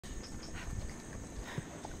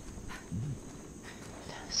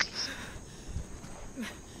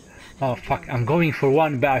Oh fuck, I'm going for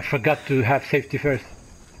one, but I forgot to have safety first.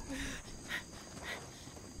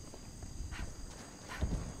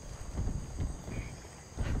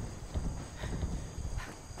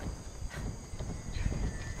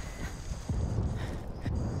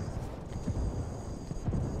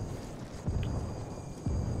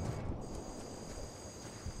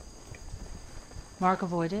 Mark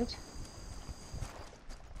avoided.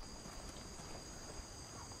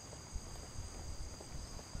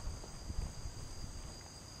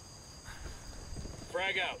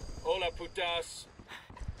 Frag out. Hola putas.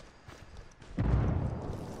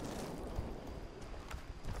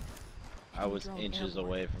 I was inches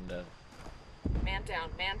away from death. Man down,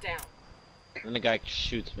 man down. Then the guy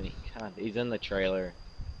shoots me. God, he's in the trailer.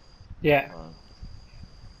 Yeah.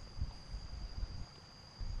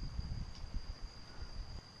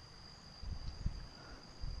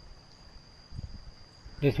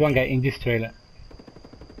 There's one guy in this trailer.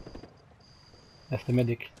 That's the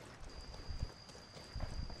medic.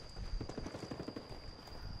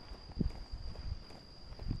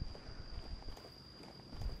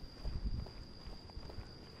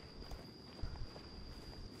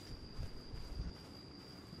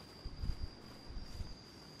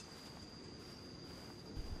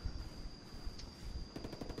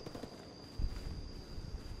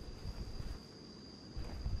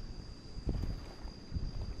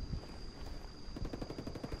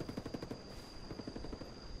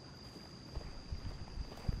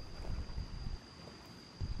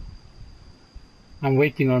 I'm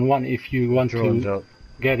waiting on one if you want to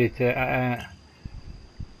get it. Yeah,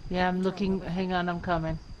 I'm looking. Hang on, I'm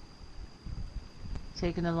coming.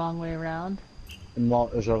 Taking the long way around.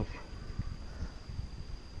 Mortars off.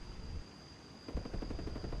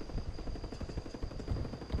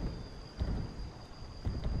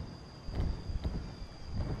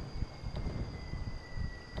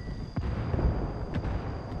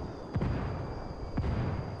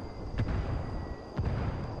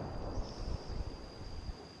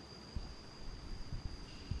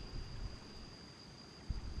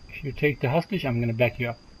 If you take the hostage, I'm gonna back you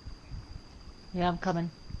up. Yeah, I'm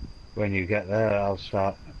coming. When you get there, I'll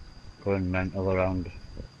start going mental around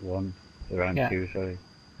two, sorry.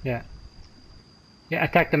 Yeah. Yeah,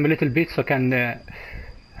 attack them a little bit so can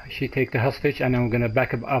she take the hostage, and I'm gonna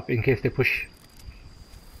back up in case they push.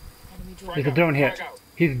 There's a drone here.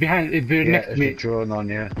 He's behind, next to me. There's a drone on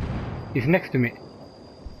you. He's next to me.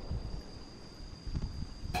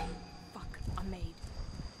 Fuck, I'm made.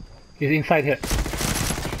 He's inside here.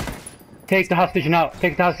 Take the hostage now.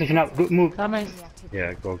 Take the hostage now. Go, move. Coming.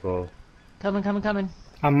 Yeah, go. Coming.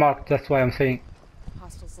 I'm marked. That's why I'm saying.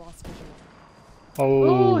 Hostiles lost visual.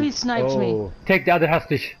 Oh. Oh, he sniped me. Take the other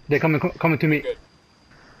hostage. They're coming to me. Good.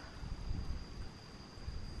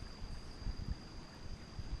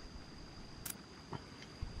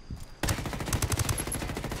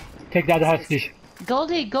 Take the other hostage.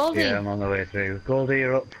 Goldie. Yeah, I'm on the way through. Goldie,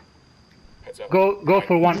 you're up. Heads up. Go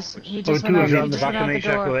for one. He Or just two went of out, you. he On the just back went of out me, the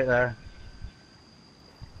check door. it there.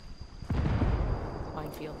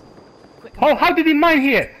 Minefield. Quick. Oh, how did he mine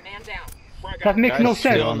here? Man down. Frag That out. makes no Guy's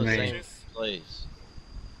still sense. in the Me. same place.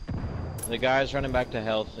 The guy's running back to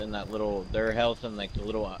health in that little, their health in like the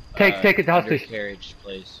little Take it, hostage. carriage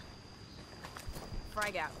place.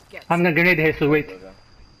 Frag out. Get. I'm gonna grenade here, so wait.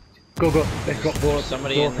 Go. Let's go. There's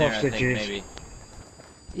somebody Go in there, I think, hostages. maybe.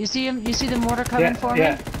 You see him? You see the mortar coming for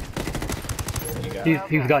Yeah. me? You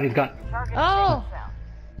got it. He's gone. Oh!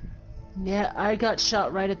 Yeah, I got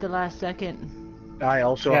shot right at the last second. I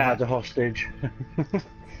also Yeah. had a hostage.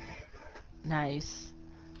 Nice.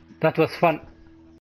 That was fun.